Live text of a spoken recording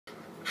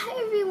Hi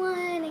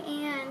everyone,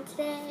 and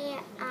today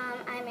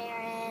I'm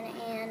Erin,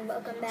 and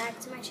welcome back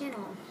to my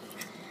channel.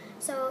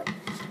 So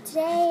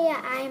today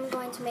I'm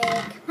going to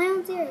make my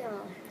own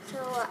cereal.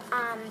 So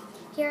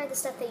here are the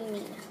stuff that you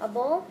need: a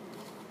bowl,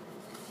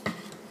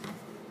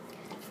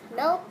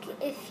 milk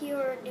if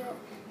you're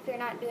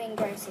not doing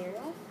dry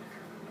cereal,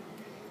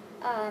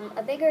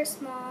 a big or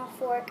small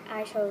fork.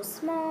 I chose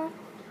small.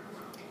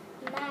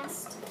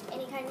 Mast,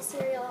 any kind of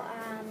cereal.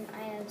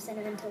 I have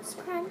Cinnamon Toast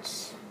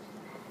Crunch.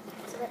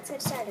 So let's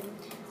get started.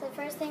 So the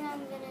first thing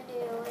I'm going to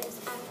do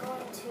is I'm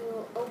going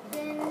to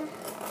open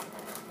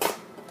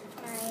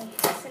my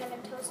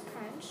Cinnamon Toast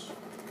Crunch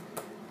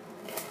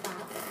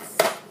box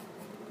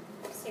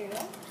of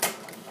cereal.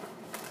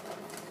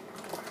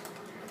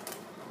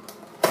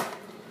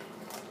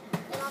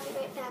 And I'll be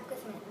right back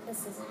with the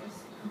scissors.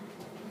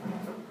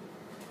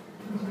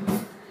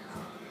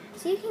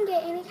 So you can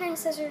get any kind of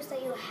scissors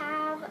that you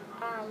have.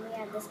 We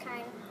have this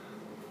kind.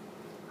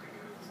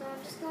 So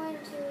I'm just going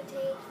to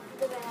take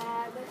the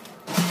bag.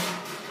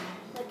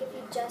 Like if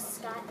you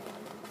just got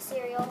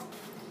cereal,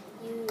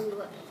 if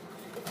you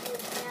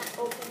can't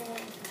open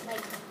it,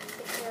 like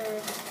with your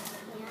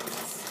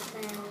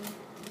hands,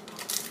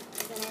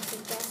 then I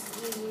suggest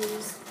you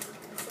use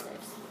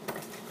scissors.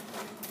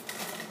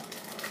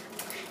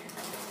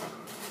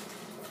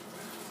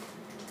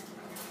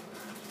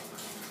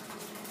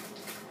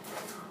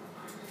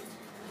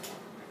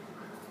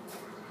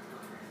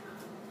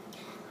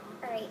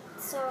 Alright,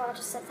 so I'll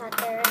just set that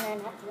there, and then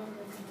at the end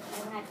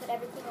when I put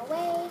everything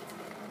away,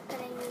 then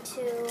I need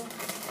to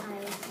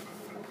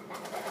put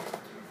that there.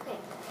 Okay,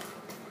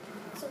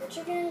 so what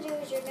you're going to do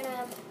is you're going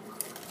to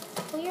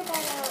pull your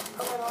bag out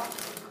a little,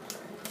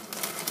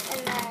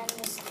 and then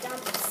just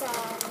dump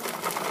some,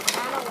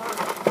 not a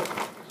lot.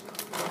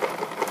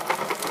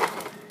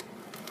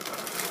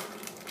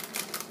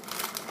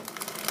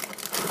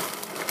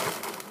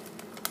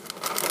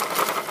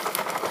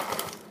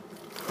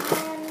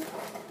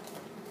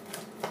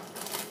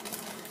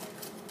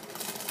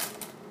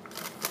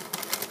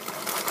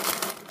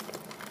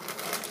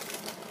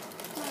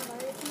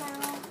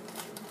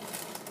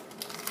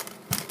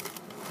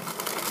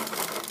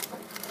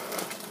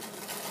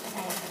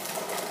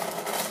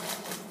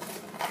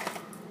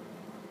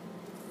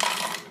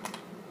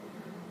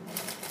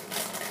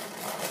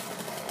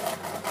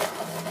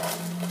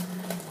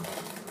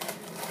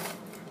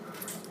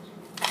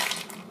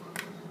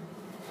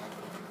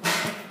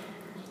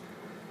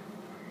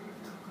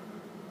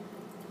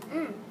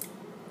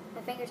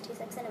 My fingers taste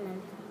like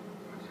cinnamon.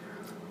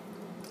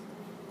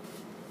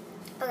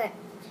 Okay,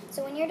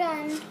 so when you're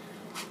done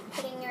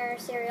putting your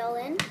cereal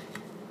in,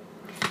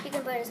 you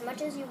can put as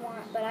much as you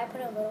want, but I put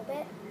a little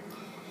bit.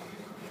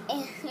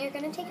 And you're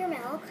going to take your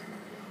milk,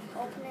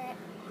 open it,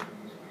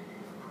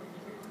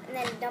 and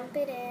then dump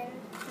it in.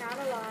 Not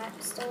a lot,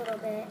 just a little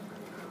bit.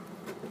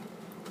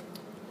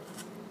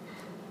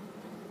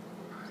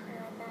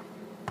 Like that.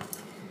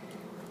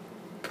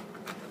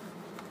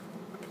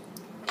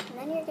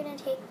 And then you're going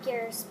to take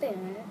your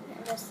spoon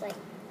and just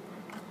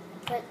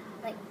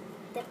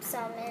dip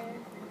some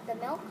in the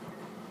milk.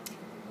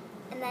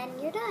 And then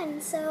you're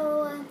done.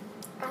 So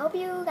I hope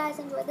you guys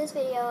enjoyed this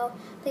video.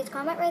 Please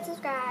comment, rate,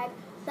 subscribe,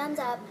 thumbs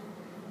up,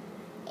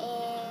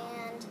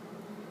 and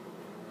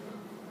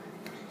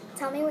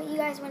tell me what you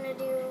guys want me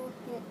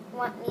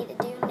to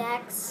do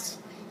next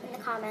in the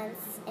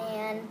comments.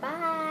 And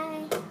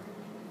bye.